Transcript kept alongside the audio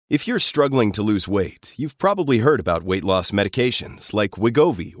If you're struggling to lose weight, you've probably heard about weight loss medications like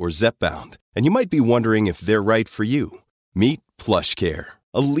Wegovy or Zepbound, and you might be wondering if they're right for you. Meet PlushCare,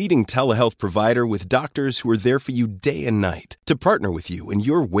 a leading telehealth provider with doctors who are there for you day and night to partner with you in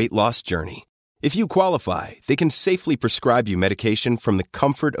your weight loss journey. If you qualify, they can safely prescribe you medication from the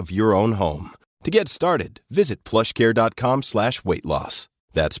comfort of your own home. To get started, visit plushcare.com/weightloss.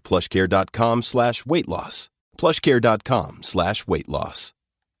 That's plushcare.com/weightloss. plushcare.com/weightloss.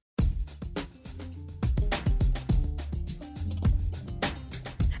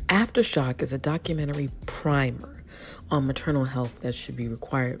 Aftershock is a documentary primer on maternal health that should be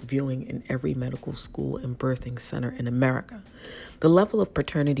required viewing in every medical school and birthing center in America. The level of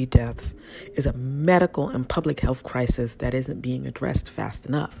paternity deaths is a medical and public health crisis that isn't being addressed fast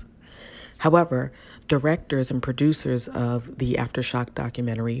enough. However, directors and producers of the Aftershock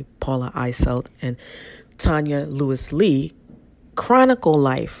documentary, Paula Eiselt and Tanya Lewis-Lee, chronicle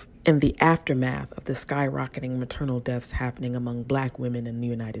life in the aftermath of the skyrocketing maternal deaths happening among Black women in the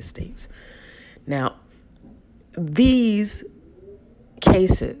United States. Now, these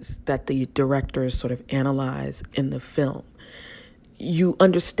cases that the directors sort of analyze in the film, you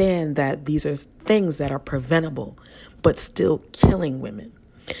understand that these are things that are preventable, but still killing women.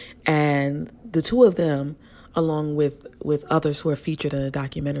 And the two of them, along with others who are featured in the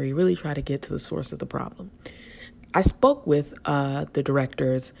documentary, really try to get to the source of the problem. I spoke with the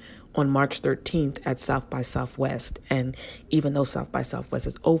directors on March 13th at South by Southwest. And even though South by Southwest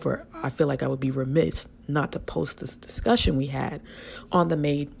is over, I feel like I would be remiss not to post this discussion we had on the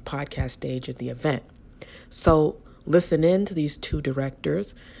Made podcast stage at the event. So listen in to these two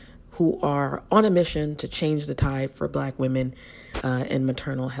directors who are on a mission to change the tide for Black women in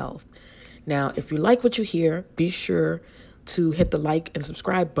maternal health. Now, if you like what you hear, be sure to hit the like and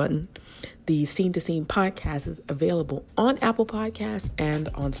subscribe button. The Scene to Scene podcast is available on Apple Podcasts and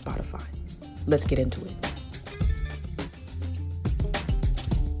on Spotify. Let's get into it.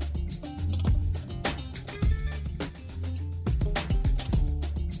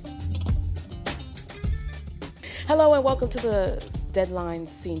 Hello and welcome to the Deadline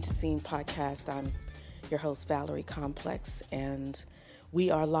Scene to Scene podcast. I'm your host, Valerie Complex, and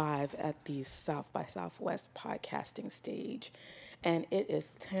we are live at the South by Southwest podcasting stage. And it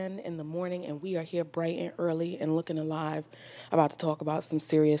is 10 in the morning, and we are here bright and early and looking alive, about to talk about some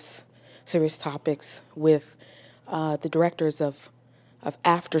serious topics with the directors of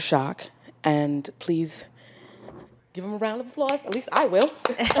Aftershock. And please give them a round of applause. At least I will.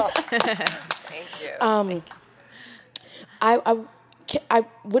 Thank you.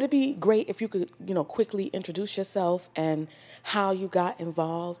 Would it be great if you could, quickly introduce yourself and how you got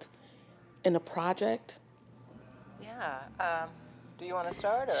involved in the project? Yeah. Do you want to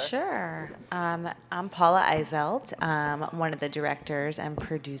start? Or? Sure. I'm Paula Eiselt. I'm one of the directors and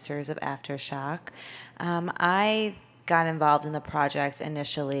producers of Aftershock. I got involved in the project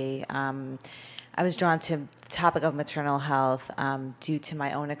initially. I was drawn to the topic of maternal health due to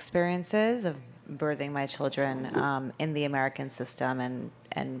my own experiences of birthing my children in the American system and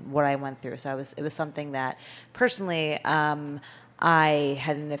what I went through. So it was something that personally I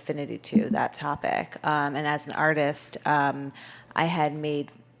had an affinity to, that topic. And as an artist, I had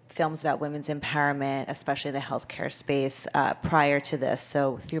made films about women's empowerment, especially in the healthcare space, prior to this.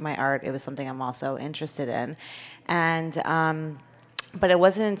 So through my art, it was something I'm also interested in. And but it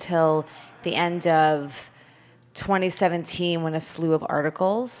wasn't until the end of 2017 when a slew of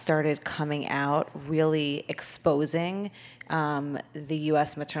articles started coming out really exposing the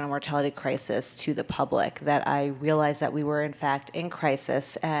U.S. maternal mortality crisis to the public that I realized that we were in fact in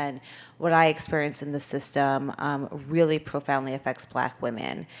crisis, and what I experienced in the system really profoundly affects Black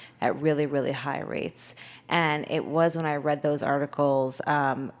women at really, really high rates. And it was when I read those articles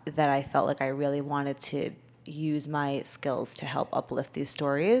that I felt like I really wanted to use my skills to help uplift these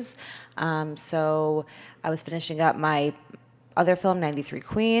stories. So I was finishing up my other film, 93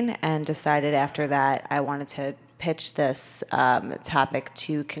 Queen, and decided after that I wanted to pitch this topic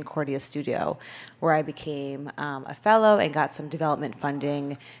to Concordia Studio, where I became a fellow and got some development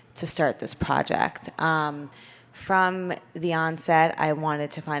funding to start this project. From the onset, I wanted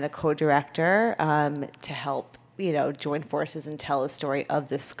to find a co-director to help, join forces and tell a story of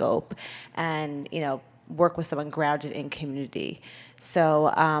this scope, and, work with someone grounded in community.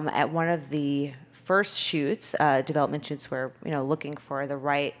 So at one of the first shoots, development shoots, where looking for the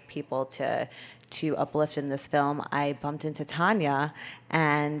right people to uplift in this film, I bumped into Tanya,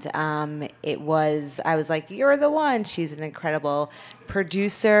 and I was like, "You're the one." She's an incredible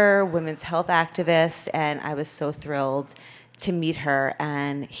producer, women's health activist, and I was so thrilled to meet her.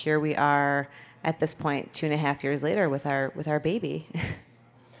 And here we are at this point, 2.5 years later, with our baby.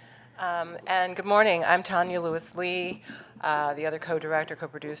 And good morning. I'm Tanya Lewis-Lee, the other co-director,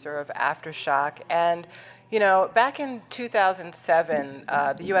 co-producer of Aftershock. And, you know, back in 2007,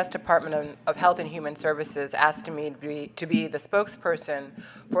 the U.S. Department of Health and Human Services asked me to be the spokesperson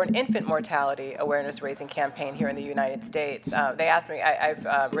for an infant mortality awareness-raising campaign here in the United States. They asked me,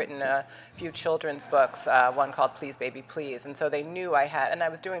 I've written a few children's books, one called Please Baby Please, and so they knew I had, and I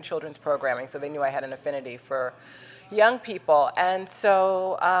was doing children's programming, so they knew I had an affinity for young people. And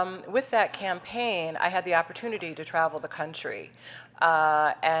so with that campaign, I had the opportunity to travel the country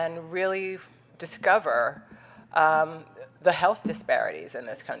and really discover the health disparities in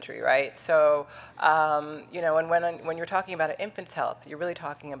this country, right? So, you know, and when you're talking about an infant's health, you're really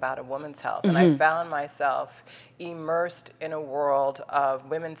talking about a woman's health. And I found myself immersed in a world of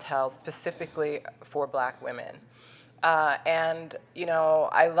women's health, specifically for Black women. And, you know,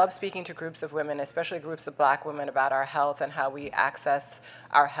 I love speaking to groups of women, especially groups of Black women, about our health and how we access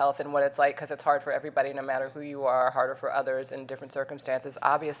our health and what it's like, because it's hard for everybody, no matter who you are, harder for others in different circumstances,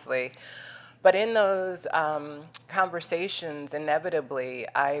 obviously. But in those conversations, inevitably,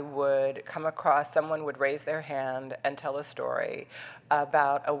 I would come across, someone would raise their hand and tell a story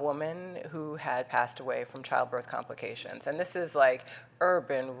about a woman who had passed away from childbirth complications. And this is like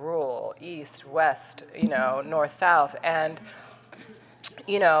urban, rural, east, west, you know, north, south. And,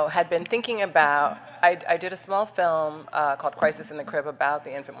 you know, had been thinking about, I did a small film called Crisis in the Crib about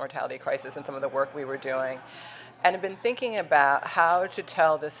the infant mortality crisis and some of the work we were doing. And I've been thinking about how to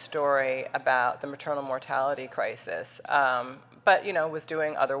tell this story about the maternal mortality crisis. But, you know, was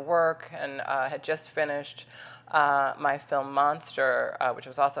doing other work and had just finished my film Monster, which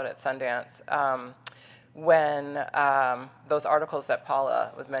was also at Sundance, when those articles that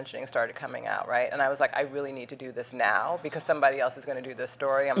Paula was mentioning started coming out, right? And I was like, I really need to do this now because somebody else is going to do this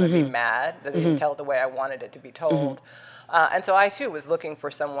story. I'm going to be mad that they didn't tell it the way I wanted it to be told. And so I, too, was looking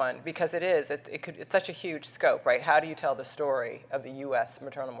for someone, because it's such a huge scope, right? How do you tell the story of the U.S.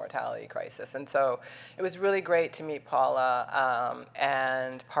 maternal mortality crisis? And so it was really great to meet Paula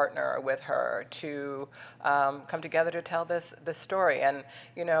and partner with her to come together to tell this story. And,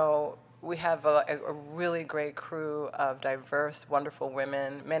 you know, we have a really great crew of diverse, wonderful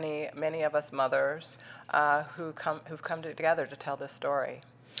women, many of us mothers, who've come together to tell this story.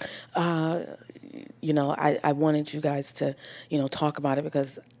 You know, I wanted you guys to, you know, talk about it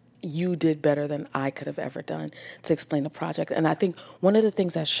because you did better than I could have ever done to explain the project. And I think one of the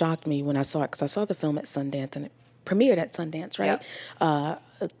things that shocked me when I saw it, because I saw the film at Sundance and it premiered at Sundance, right? Yep.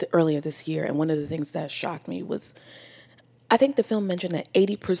 Earlier this year. And one of the things that shocked me was, I think the film mentioned that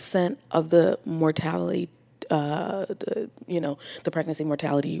 80% of the mortality, the pregnancy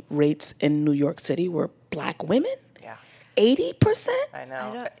mortality rates in New York City were Black women. 80%? I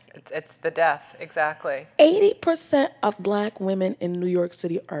know. It's the death, exactly. 80% of Black women in New York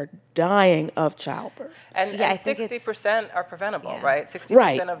City are dying of childbirth. And 60% are preventable, right?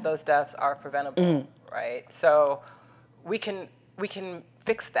 60% of those deaths are preventable, right? So we can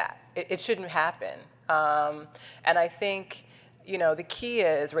fix that. It shouldn't happen. And I think, you know, the key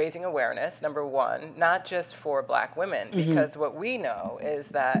is raising awareness, number one, not just for Black women, because what we know is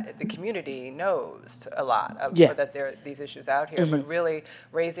that the community knows a lot that there are these issues out here, but really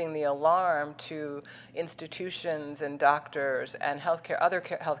raising the alarm to institutions and doctors and other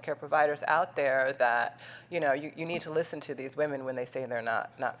healthcare providers out there that, you know, you need to listen to these women when they say they're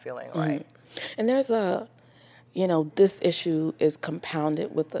not feeling right. And there's this issue is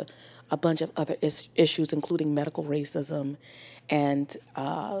compounded with a bunch of other issues, including medical racism and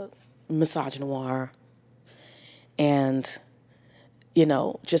misogynoir and, you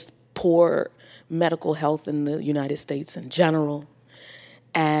know, just poor medical health in the United States in general.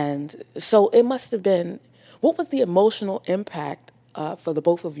 And so it must have been, what was the emotional impact for the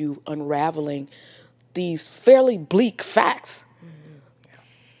both of you unraveling these fairly bleak facts?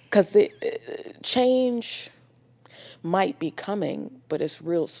 Because the change might be coming, but it's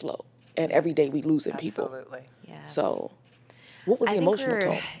real slow. And every day we losing people. Absolutely. Yeah. So what was the emotional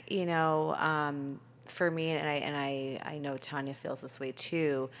toll? You know, for me, and I know Tanya feels this way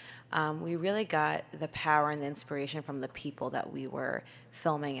too, we really got the power and the inspiration from the people that we were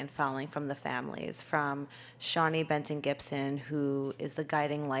filming and following, from the families, from Shawnee Benton Gibson, who is the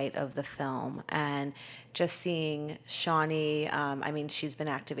guiding light of the film, and just seeing Shawnee, I mean, she's been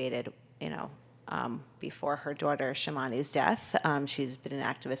activated, you know, before her daughter Shamani's death. She's been an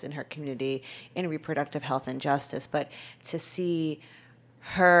activist in her community in reproductive health and justice, but to see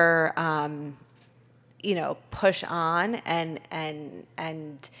her, you know, push on and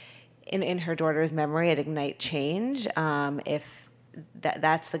in her daughter's memory and ignite change, if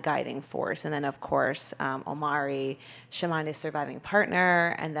that's the guiding force. And then, of course, Omari, Shamani's surviving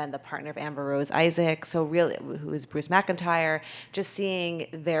partner, and then the partner of Amber Rose Isaac, so really, who is Bruce McIntyre, just seeing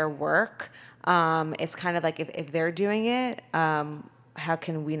their work, it's kind of like if they're doing it, how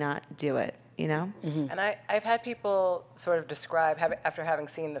can we not do it, you know? And I've had people sort of describe, after having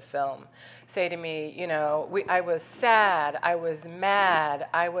seen the film, say to me, you know, I was sad, I was mad,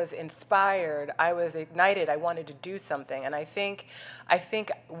 I was inspired, I was ignited, I wanted to do something. And I think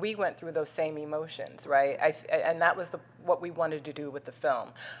we went through those same emotions, right? And that was what we wanted to do with the film.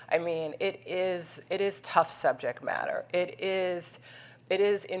 I mean, it is tough subject matter. It is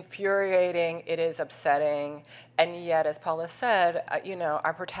infuriating, it is upsetting, and yet, as Paula said, you know,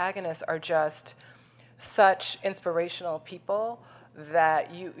 our protagonists are just such inspirational people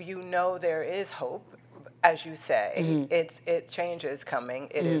that you know there is hope, as you say. Change is coming,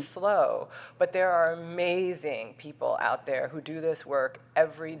 it is slow, but there are amazing people out there who do this work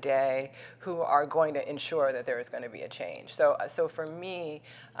every day who are going to ensure that there is going to be a change. So for me,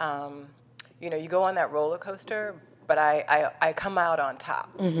 you know, you go on that roller coaster, but I come out on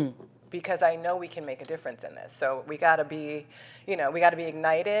top because I know we can make a difference in this. So we got to be, you know, we got to be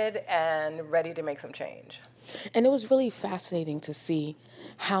ignited and ready to make some change. And it was really fascinating to see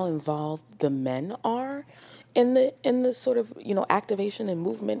how involved the men are in the sort of, you know, activation and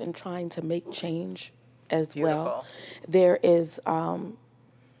movement and trying to make change as well. There is,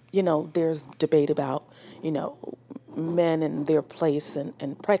 you know, there's debate about, you know, men and their place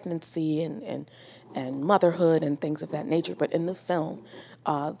and pregnancy and motherhood and things of that nature. But in the film,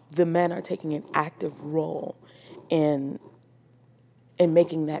 the men are taking an active role in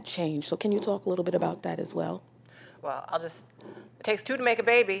making that change. So can you talk a little bit about that as well? Well, it takes two to make a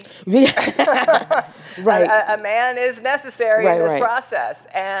baby. Right. A man is necessary in this process.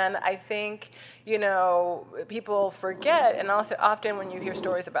 And I think, you know, people forget, and also often when you hear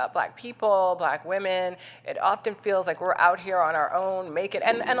stories about Black people, Black women, it often feels like we're out here on our own,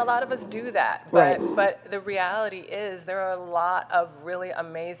 and a lot of us do that. But the reality is there are a lot of really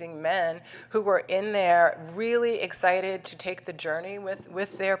amazing men who were in there really excited to take the journey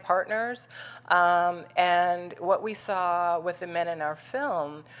with their partners. And what we saw with the men in our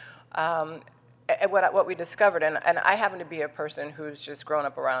film, what we discovered, and I happen to be a person who's just grown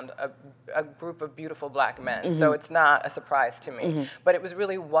up around a group of beautiful Black men, so it's not a surprise to me. But it was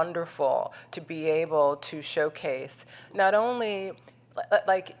really wonderful to be able to showcase not only,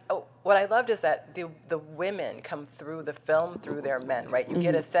 what I loved is that the women come through the film through their men, right? You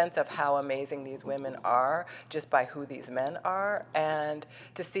get a sense of how amazing these women are just by who these men are, and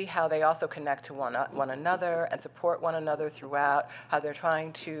to see how they also connect to one another and support one another throughout, how they're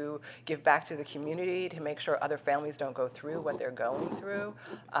trying to give back to the community to make sure other families don't go through what they're going through.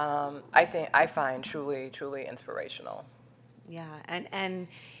 I find truly, truly inspirational. Yeah, and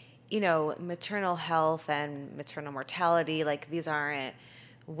you know, maternal health and maternal mortality, like these aren't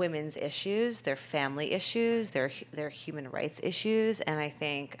women's issues, they're family issues, they're human rights issues, and I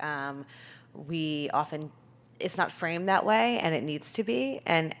think we often, it's not framed that way, and it needs to be,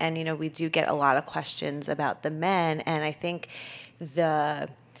 and you know, we do get a lot of questions about the men, and I think the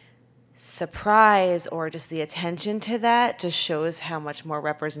surprise or just the attention to that just shows how much more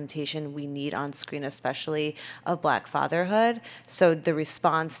representation we need on screen, especially of Black fatherhood. So the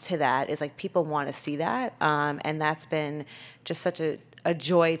response to that is like people want to see that, and that's been just such a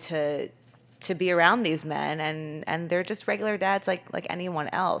joy to be around these men, and they're just regular dads like anyone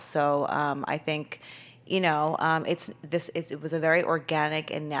else. So I think, you know, it was a very organic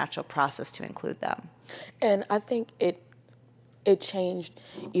and natural process to include them. And I think it changed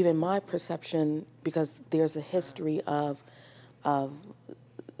even my perception, because there's a history of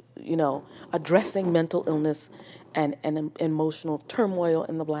you know, addressing mental illness and emotional turmoil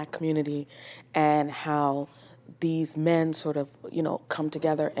in the Black community, and how these men sort of, you know, come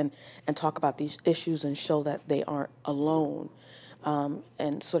together and talk about these issues and show that they aren't alone,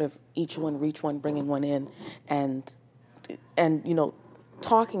 and sort of each one reach one, bringing one in, and you know,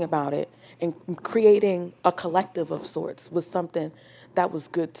 talking about it and creating a collective of sorts was something that was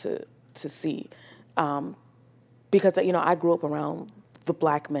good to see, because, you know, I grew up around the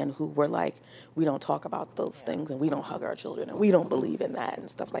Black men who were like, we don't talk about those things, and we don't hug our children, and we don't believe in that and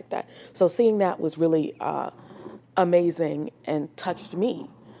stuff like that. So seeing that was really amazing and touched me,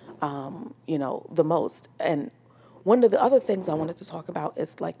 you know, the most. And one of the other things I wanted to talk about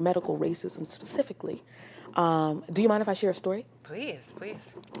is like medical racism specifically. Do you mind if I share a story? Please.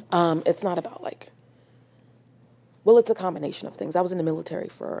 It's not about well, it's a combination of things. I was in the military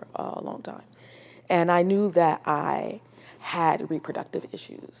for a long time, and I knew that I had reproductive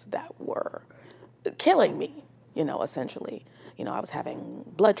issues that were killing me, you know, essentially. I was having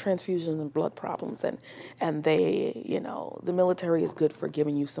blood transfusions and blood problems, and they, the military is good for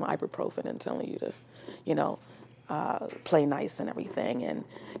giving you some ibuprofen and telling you to, play nice and everything. And,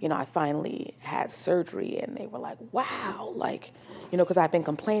 I finally had surgery, and they were like, wow, like, because I've been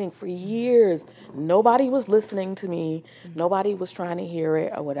complaining for years. Nobody was listening to me. Nobody was trying to hear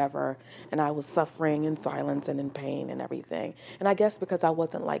it or whatever. And I was suffering in silence and in pain and everything. And I guess because I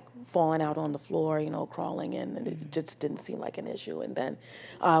wasn't like falling out on the floor, crawling in, and it just didn't seem like an issue. And then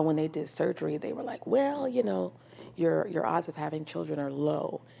when they did surgery, they were like, well, your odds of having children are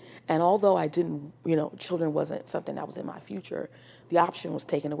low. And although I didn't, children wasn't something that was in my future, the option was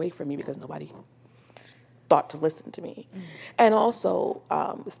taken away from me because nobody thought to listen to me. And also,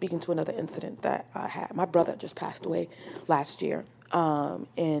 speaking to another incident that I had, my brother just passed away last year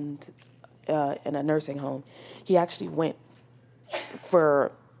in a nursing home. He actually went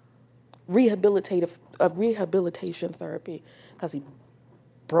for rehabilitation therapy because he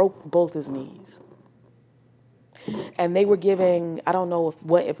broke both his knees. And they were giving, I don't know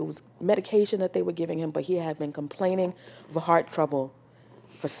if it was medication that they were giving him, but he had been complaining of heart trouble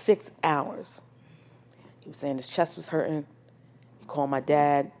for 6 hours. He was saying his chest was hurting. He called my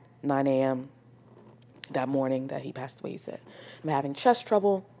dad 9 a.m. that morning that he passed away. He said, I'm having chest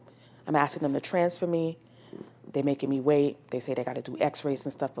trouble. I'm asking them to transfer me. They're making me wait. They say they got to do x-rays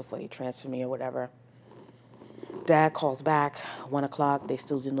and stuff before they transfer me or whatever. Dad calls back, 1 o'clock. They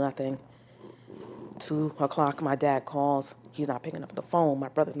still do nothing. 2 o'clock, my dad calls. He's not picking up the phone. My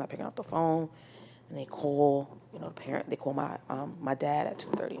brother's not picking up the phone. And they call, they call my dad at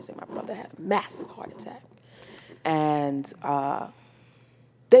 2:30 and say my brother had a massive heart attack. And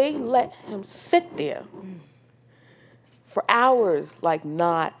they let him sit there for hours, like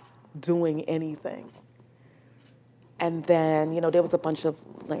not doing anything. And then, there was a bunch of,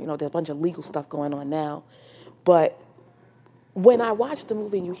 there's a bunch of legal stuff going on now. But when I watch the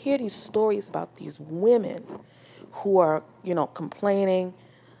movie and you hear these stories about these women who are, complaining,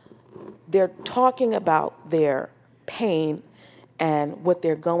 they're talking about their pain and what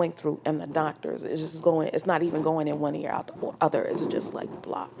they're going through, and the doctors, it's not even going in one ear out the other, it's just like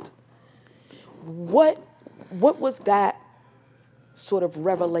blocked. What was that sort of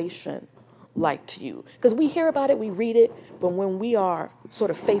revelation like to you? Because we hear about it, we read it, but when we are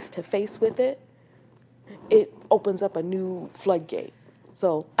sort of face to face with it, it opens up a new floodgate.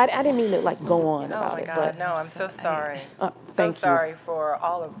 So I didn't mean to go on about it. Oh my God, but no, I'm so sorry. Thank you. Sorry for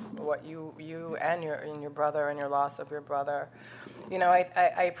all of what you and your brother and your loss of your brother.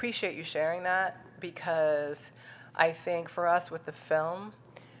 I appreciate you sharing that, because I think for us with the film,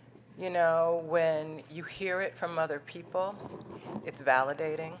 when you hear it from other people, it's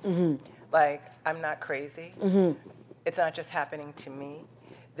validating. Mm-hmm. Like, I'm not crazy. Mm-hmm. It's not just happening to me.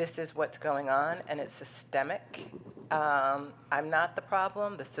 This is what's going on, and it's systemic. I'm not the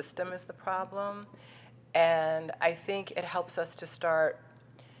problem. The system is the problem. And I think it helps us to start,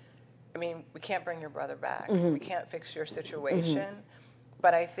 we can't bring your brother back. Mm-hmm. We can't fix your situation. Mm-hmm.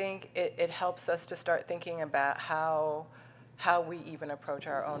 But I think it helps us to start thinking about how we even approach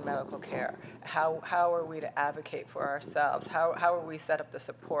our own medical care. How are we to advocate for ourselves? How are we set up the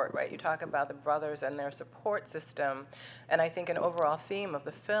support, right? You talk about the brothers and their support system, and I think an overall theme of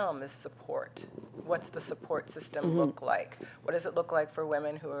the film is support. What's the support system look like? What does it look like for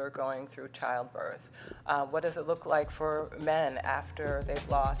women who are going through childbirth? What does it look like for men after they've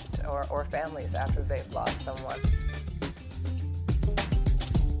lost, or families after they've lost someone?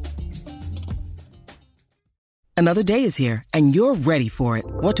 Another day is here, and you're ready for it.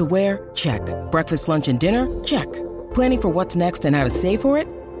 What to wear? Check. Breakfast, lunch, and dinner? Check. Planning for what's next and how to save for it?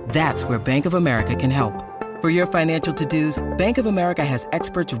 That's where Bank of America can help. For your financial to-dos, Bank of America has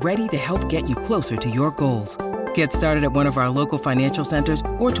experts ready to help get you closer to your goals. Get started at one of our local financial centers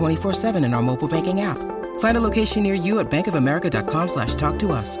or 24/7 in our mobile banking app. Find a location near you at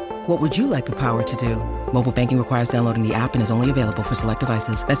bankofamerica.com/talktous. What would you like the power to do? Mobile banking requires downloading the app and is only available for select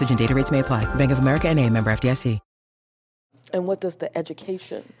devices. Message and data rates may apply. Bank of America N.A., member FDIC. And what does the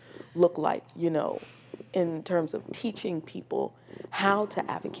education look like, in terms of teaching people how to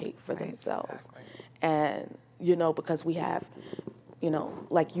advocate for themselves? Exactly. And, because we have,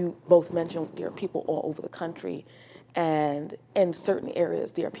 like you both mentioned, there are people all over the country, and in certain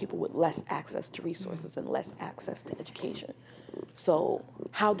areas, there are people with less access to resources and less access to education. So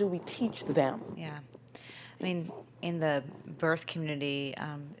how do we teach them? Yeah. In the birth community,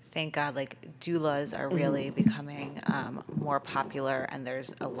 thank God, doulas are really becoming more popular, and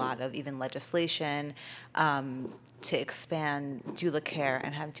there's a lot of even legislation to expand doula care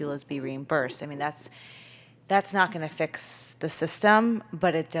and have doulas be reimbursed. that's not going to fix the system,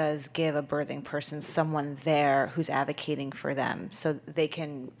 but it does give a birthing person someone there who's advocating for them so they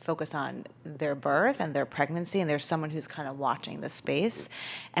can focus on their birth and their pregnancy, and there's someone who's kind of watching the space.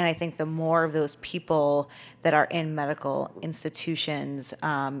 And I think the more of those people that are in medical institutions,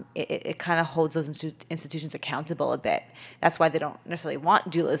 it kind of holds those institutions accountable a bit. That's why they don't necessarily want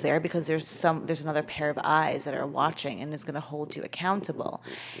doulas there, because there's another pair of eyes that are watching and is going to hold you accountable.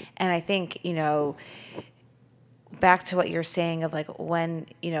 And I think, back to what you're saying of like when,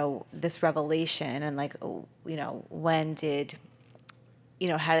 this revelation and like, when did,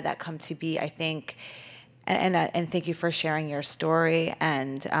 how did that come to be? I think, and thank you for sharing your story.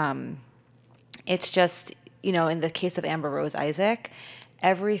 And it's just, in the case of Amber Rose Isaac,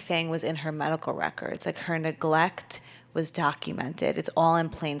 everything was in her medical records. Like her neglect was documented. It's all in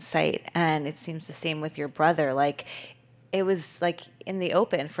plain sight. And it seems the same with your brother. Like, it was like in the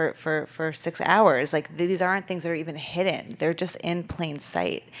open for 6 hours. Like these aren't things that are even hidden. They're just in plain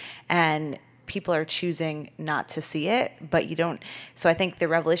sight. And people are choosing not to see it, but you don't. So I think the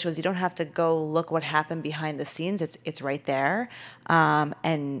revelation was you don't have to go look what happened behind the scenes. It's right there.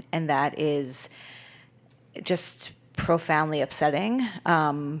 And that is just profoundly upsetting.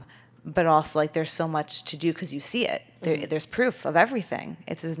 But also, like, there's so much to do because you see it. There's proof of everything.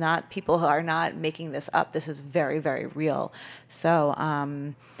 It is not, people are not making this up. This is very, very real. So,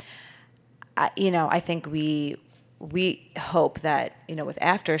 I think we hope that, with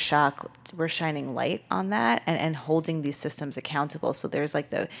Aftershock, we're shining light on that and holding these systems accountable. So there's like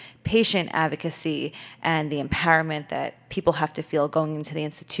the patient advocacy and the empowerment that people have to feel going into the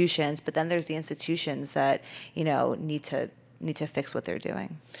institutions, but then there's the institutions that, need to fix what they're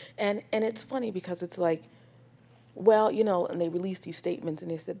doing. And it's funny because it's like, well, and they released these statements and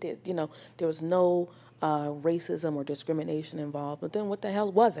they said that, there was no racism or discrimination involved, but then what the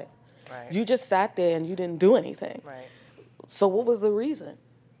hell was it? Right. You just sat there and you didn't do anything. Right. So what was the reason?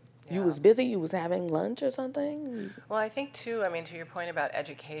 Yeah. You was busy? You was having lunch or something? Well, I think, too, to your point about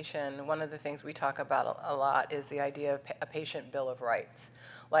education, one of the things we talk about a lot is the idea of a patient bill of rights.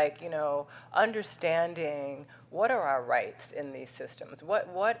 Like, understanding what are our rights in these systems,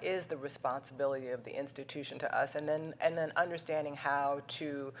 what is the responsibility of the institution to us, and then understanding how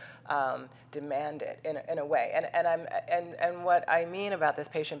to demand it in a way. And what I mean about this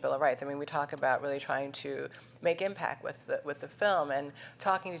patient bill of rights, we talk about really trying to make impact with the film and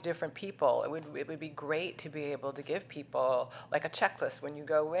talking to different people. It would be great to be able to give people like a checklist when you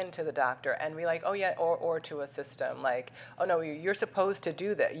go into the doctor and be like, oh yeah, or to a system like, oh no, you're supposed to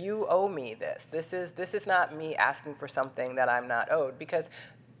do that. You owe me this. This is not me asking for something that I'm not owed, because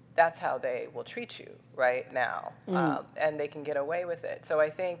that's how they will treat you right now, and they can get away with it. So I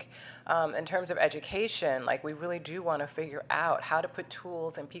think in terms of education, like we really do want to figure out how to put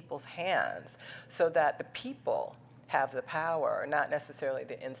tools in people's hands so that the people have the power, not necessarily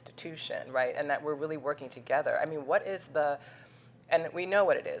the institution, right? And that we're really working together. What is and we know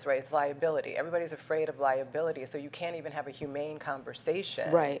what it is, right? It's liability. Everybody's afraid of liability, so you can't even have a humane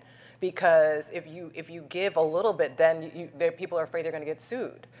conversation. Right. Because if you give a little bit, then people are afraid they're going to get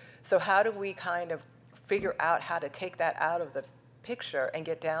sued. So how do we kind of figure out how to take that out of the picture and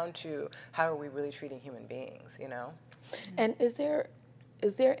get down to how are we really treating human beings, And is there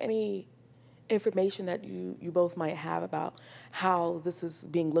any information that you both might have about how this is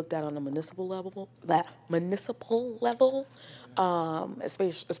being looked at on a municipal level,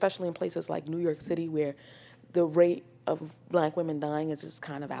 especially in places like New York City, where the rate of Black women dying is just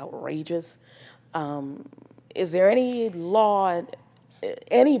kind of outrageous? Is there any law,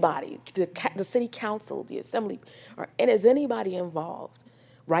 anybody, the city council, the assembly, and is anybody involved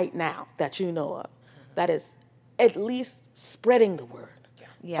right now that you know of that is at least spreading the word?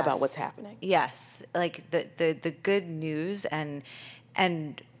 Yes. About what's happening? Yes, like the good news, and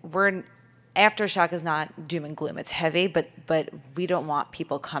Aftershock is not doom and gloom. It's heavy, but we don't want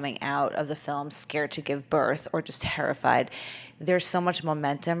people coming out of the film scared to give birth or just terrified. There's so much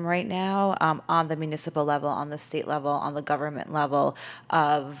momentum right now on the municipal level, on the state level, on the government level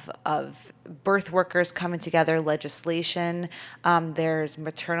of birth workers coming together, legislation. There's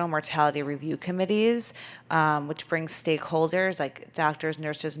maternal mortality review committees, which brings stakeholders like doctors,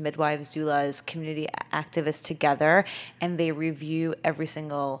 nurses, midwives, doulas, community activists together, and they review every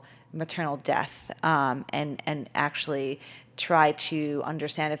single maternal death and actually try to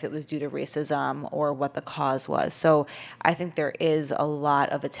understand if it was due to racism or what the cause was. So I think there is a lot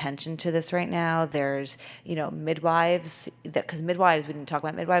of attention to this right now. There's, midwives, because midwives, we didn't talk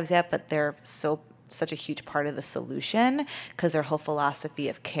about midwives yet, but they're such a huge part of the solution because their whole philosophy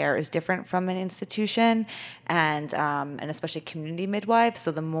of care is different from an institution, and especially community midwives.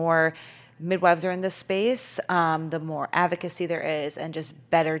 So the more midwives are in this space, the more advocacy there is and just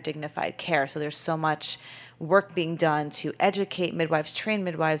better dignified care. So there's so much work being done to educate midwives, train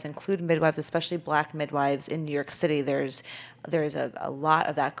midwives, include midwives, especially Black midwives in New York City. There's a lot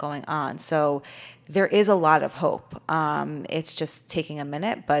of that going on. So there is a lot of hope. It's just taking a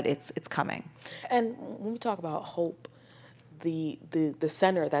minute, but it's coming. And when we talk about hope, the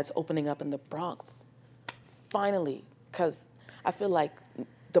center that's opening up in the Bronx, finally, because I feel like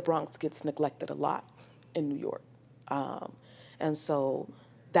the Bronx gets neglected a lot in New York. And so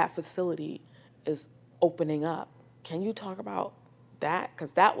that facility is opening up. Can you talk about that?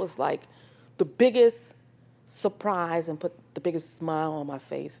 Because that was like the biggest surprise and put the biggest smile on my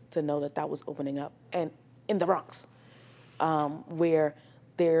face to know that was opening up, and in the Bronx, where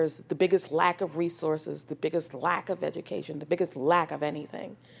there's the biggest lack of resources, the biggest lack of education, the biggest lack of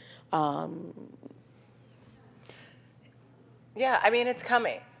anything. Yeah, I mean, it's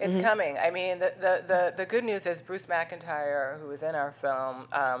coming. It's coming. I mean, the good news is Bruce McIntyre, who is in our film,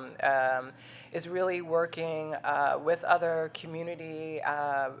 is really working with other community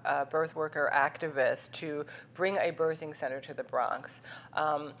birth worker activists to bring a birthing center to the Bronx.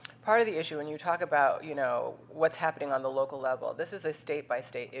 Part of the issue, when you talk about, what's happening on the local level, this is a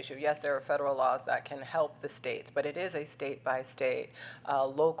state-by-state issue. Yes, there are federal laws that can help the states, but it is a state-by-state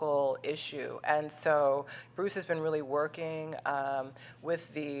local issue. And so Bruce has been really working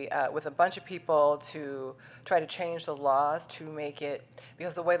with a bunch of people to try to change the laws to make it,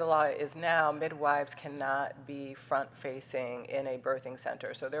 because the way the law is now, midwives cannot be front-facing in a birthing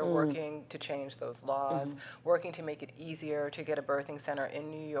center. So they're working to change those laws, working to make it easier to get a birthing center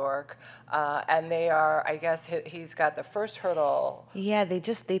in New York. And they are, I guess, he's got the first hurdle. Yeah,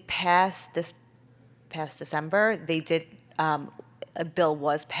 they passed this past December. They did, a bill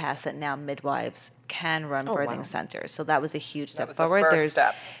was passed that now midwives can run birthing centers. So that was a huge step forward. The first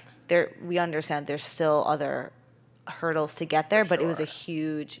step. We understand there's still other hurdles to get there, but it was a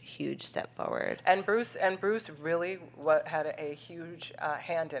huge step forward. And Bruce really had a huge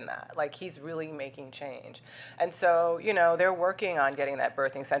hand in that. Like, he's really making change. And so, they're working on getting that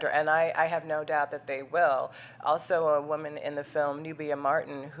birthing center, and I have no doubt that they will. Also, a woman in the film, Nubia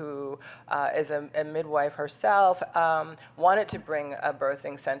Martin, who is a midwife herself, wanted to bring a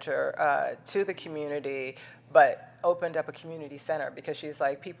birthing center to the community, but opened up a community center because she's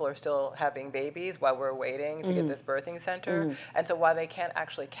like, people are still having babies while we're waiting to get this birthing center. And so while they can't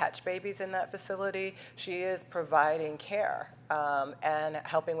actually catch babies in that facility, she is providing care and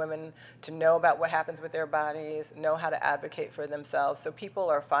helping women to know about what happens with their bodies, know how to advocate for themselves. So people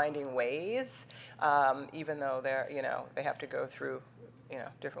are finding ways, even though they have to go through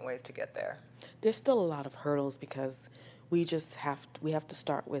different ways to get there. There's still a lot of hurdles because we have to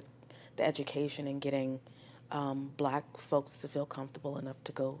start with the education and getting Black folks to feel comfortable enough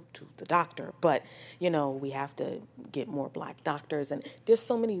to go to the doctor. But, we have to get more Black doctors. And there's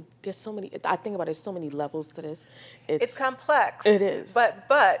so many, I think about it, there's so many levels to this. It's complex. It is.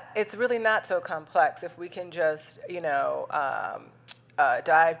 But it's really not so complex if we can just,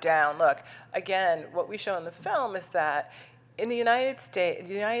 dive down. Look, again, what we show in the film is that in the United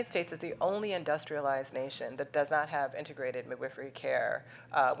States is the only industrialized nation that does not have integrated midwifery care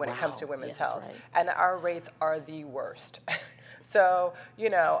when it comes to women's health. Right. And our rates are the worst. So,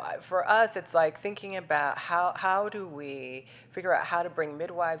 for us, it's like thinking about how do we figure out how to bring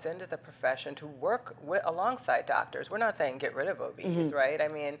midwives into the profession to work alongside doctors. We're not saying get rid of OBs, right? I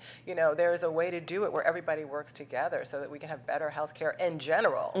mean, there's a way to do it where everybody works together so that we can have better health care in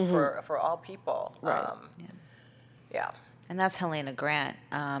general for all people. Right. Yeah. And that's Helena Grant,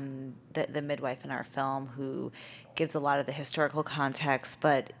 the midwife in our film, who gives a lot of the historical context.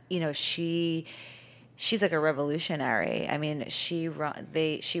 But she's like a revolutionary. I mean, she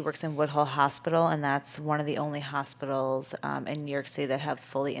works in Woodhull Hospital, and that's one of the only hospitals in New York City that have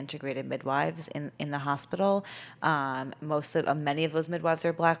fully integrated midwives in the hospital. Many of those midwives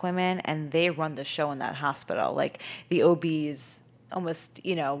are Black women, and they run the show in that hospital. Like, the OBs almost,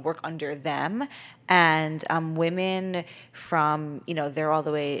 work under them. And women from, they're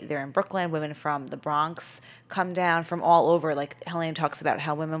in Brooklyn, women from the Bronx come down from all over. Like, Helene talks about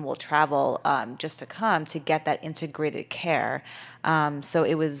how women will travel just to come to get that integrated care. So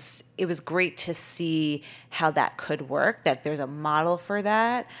it was great to see how that could work, that there's a model for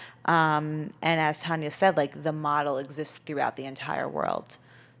that. And as Tanya said, like, the model exists throughout the entire world.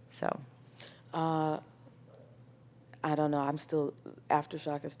 So. I don't know.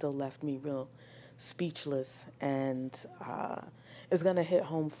 Aftershock has still left me real speechless, and it's going to hit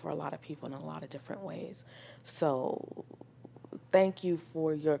home for a lot of people in a lot of different ways. So thank you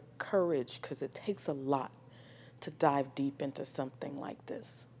for your courage, because it takes a lot to dive deep into something like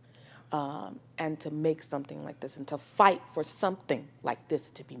this. and to make something like this and to fight for something like this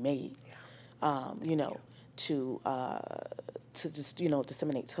to be made, to just,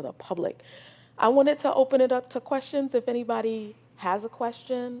 disseminate to the public. I wanted to open it up to questions. If anybody has a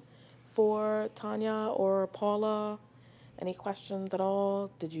question for Tanya or Paula, any questions at all?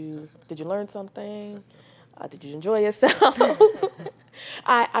 Did you learn something? Did you enjoy yourself?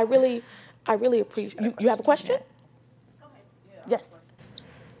 I really appreciate. You have a question? Go ahead. Yeah, Yes.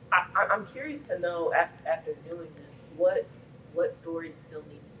 I'm curious to know after doing this, what stories still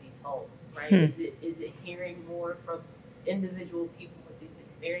need to be told, right? Is it hearing more from individual people with these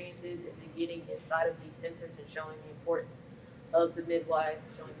experiences? Is it getting inside of these centers and showing the importance of the midwife,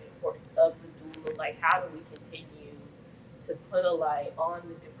 showing the importance of the doula? Like, how do we continue to put a light on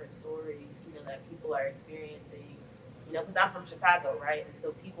the different stories, that people are experiencing? Because I'm from Chicago, right? And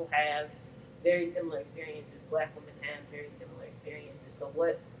so people have very similar experiences. Black women have very similar experiences. So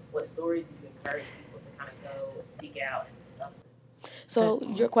what stories do you encourage people to kind of go and seek out and uplift? So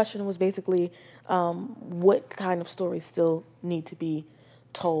your question was basically, what kind of stories still need to be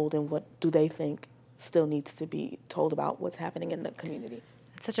told, and what do they think still needs to be told about what's happening in the community?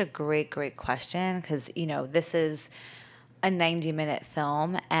 It's such a great question, because, this is a 90-minute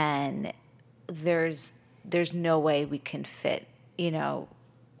film, and there's no way we can fit,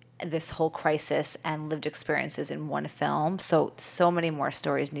 this whole crisis and lived experiences in one film. So many more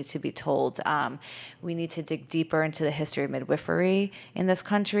stories need to be told. We need to dig deeper into the history of midwifery in this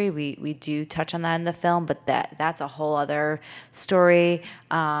country. We do touch on that in the film, but that's a whole other story.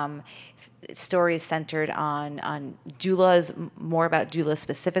 Stories centered on doulas, more about doulas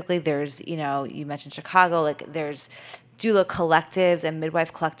specifically. There's, you mentioned Chicago, like there's doula collectives and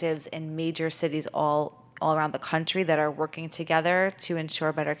midwife collectives in major cities all around the country that are working together to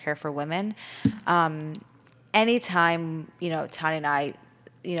ensure better care for women. Anytime, Tanya and I,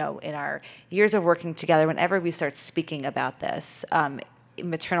 in our years of working together, whenever we start speaking about this,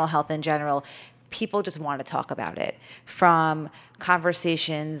 maternal health in general, people just want to talk about it. From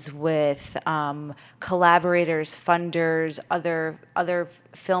conversations with collaborators, funders, other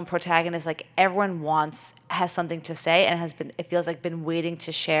film protagonists, like everyone has something to say and it feels like been waiting to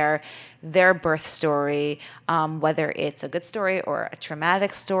share their birth story, whether it's a good story or a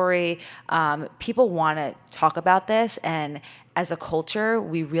traumatic story. People want to talk about this, and as a culture,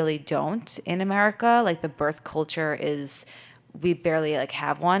 we really don't in America. Like the birth culture we barely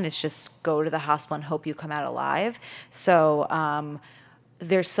have one. It's just go to the hospital and hope you come out alive. So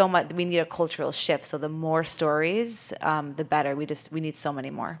there's so much, we need a cultural shift. So the more stories, the better. We need so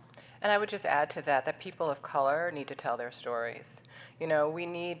many more. And I would just add to that people of color need to tell their stories. We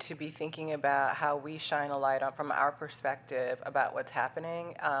need to be thinking about how we shine a light on, from our perspective, about what's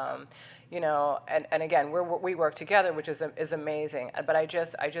happening. And again, we work together, which is amazing. But I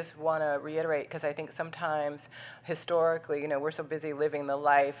just want to reiterate, because I think sometimes historically, we're so busy living the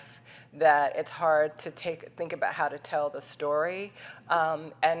life that it's hard to think about how to tell the story.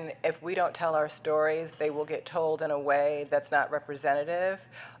 And if we don't tell our stories, they will get told in a way that's not representative.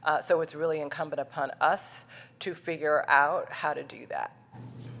 So it's really incumbent upon us to figure out how to do that.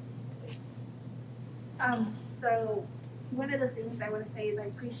 So one of the things I want to say is I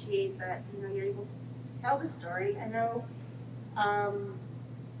appreciate that you're able to tell the story. I know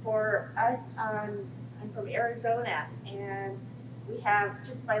for us, I'm from Arizona, and we have,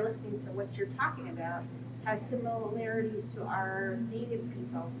 just by listening to what you're talking about, has similarities to our native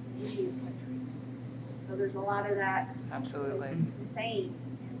people in Indian country. So there's a lot of that. Absolutely. It's the same.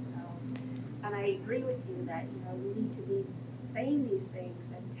 And I agree with you that we need to be saying these things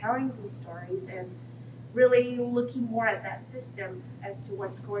and telling these stories and really looking more at that system as to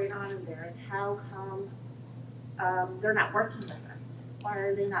what's going on in there and how come they're not working with us. Why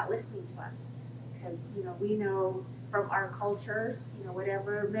are they not listening to us? Because we know from our cultures,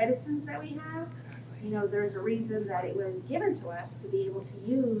 whatever medicines that we have, there's a reason that it was given to us to be able to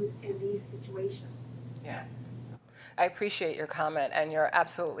use in these situations. Yeah. I appreciate your comment, and you're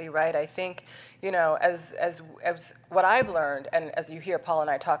absolutely right. I think, as what I've learned, and as you hear Paul and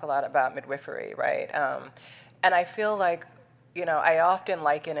I talk a lot about midwifery, right? And I feel like, I often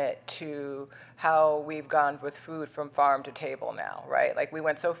liken it to how we've gone with food from farm to table now, right? Like we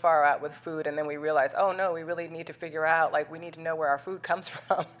went so far out with food, and then we realized, oh no, we really need to figure out, we need to know where our food comes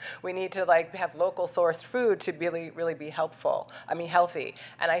from. We need to have local sourced food to really be healthy.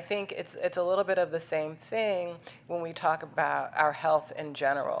 And I think it's a little bit of the same thing when we talk about our health in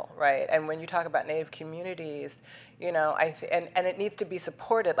general, right? And when you talk about Native communities, and it needs to be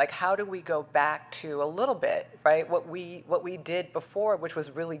supported. Like, how do we go back to a little bit, right? What we did before, which was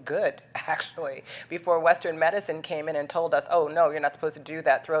really good, actually. actually, before Western medicine came in and told us, oh, no, you're not supposed to do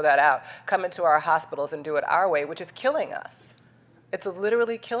that, throw that out, come into our hospitals and do it our way, which is killing us. It's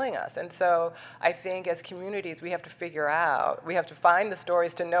literally killing us. And so I think as communities, we have to figure out, we have to find the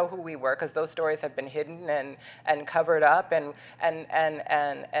stories to know who we were, because those stories have been hidden and covered up and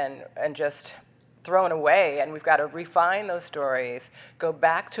just thrown away. And we've got to refine those stories, go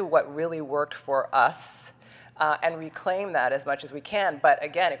back to what really worked for us, and reclaim that as much as we can. But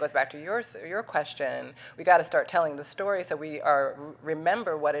again, it goes back to your question. We got to start telling the story so we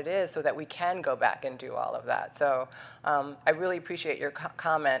remember what it is, so that we can go back and do all of that. So I really appreciate your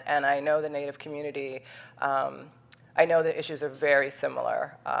comment, and I know the Native community. I know the issues are very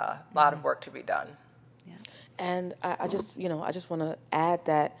similar. A lot of work to be done. Yeah. And I just want to add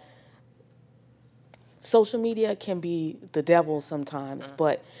that social media can be the devil sometimes,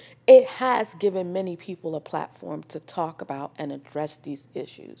 but it has given many people a platform to talk about and address these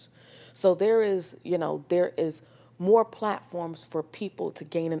issues. So there is more platforms for people to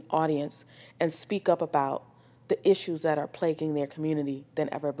gain an audience and speak up about the issues that are plaguing their community than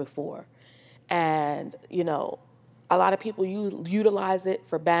ever before. And, a lot of people utilize it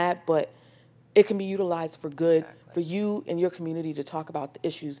for bad, but it can be utilized for good, for you and your community to talk about the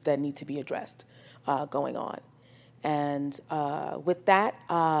issues that need to be addressed going on. And with that,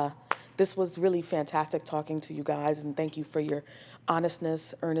 this was really fantastic talking to you guys, and thank you for your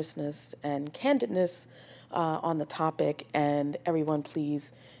honestness, earnestness, and candidness on the topic. And everyone,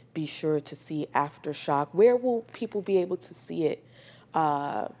 please be sure to see Aftershock. Where will people be able to see it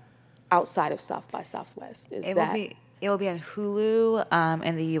outside of South by Southwest? It will be on Hulu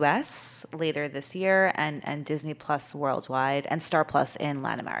in the U.S. later this year, and Disney Plus worldwide, and Star Plus in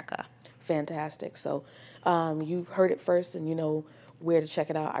Latin America. Fantastic. So you've heard it first, and you know where to check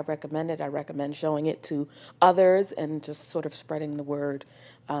it out. I recommend it. I recommend showing it to others and just sort of spreading the word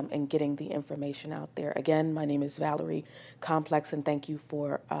and getting the information out there. Again, my name is Valerie Complex, and thank you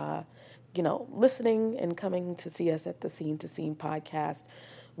for listening and coming to see us at the Scene to Scene podcast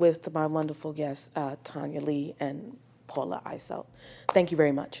with my wonderful guests, Tanya Lee and Paula Eisel. Thank you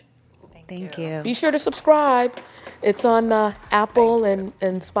very much. Thank you. Be sure to subscribe. It's on Apple and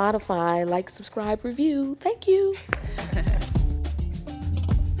Spotify. Like, subscribe, review. Thank you.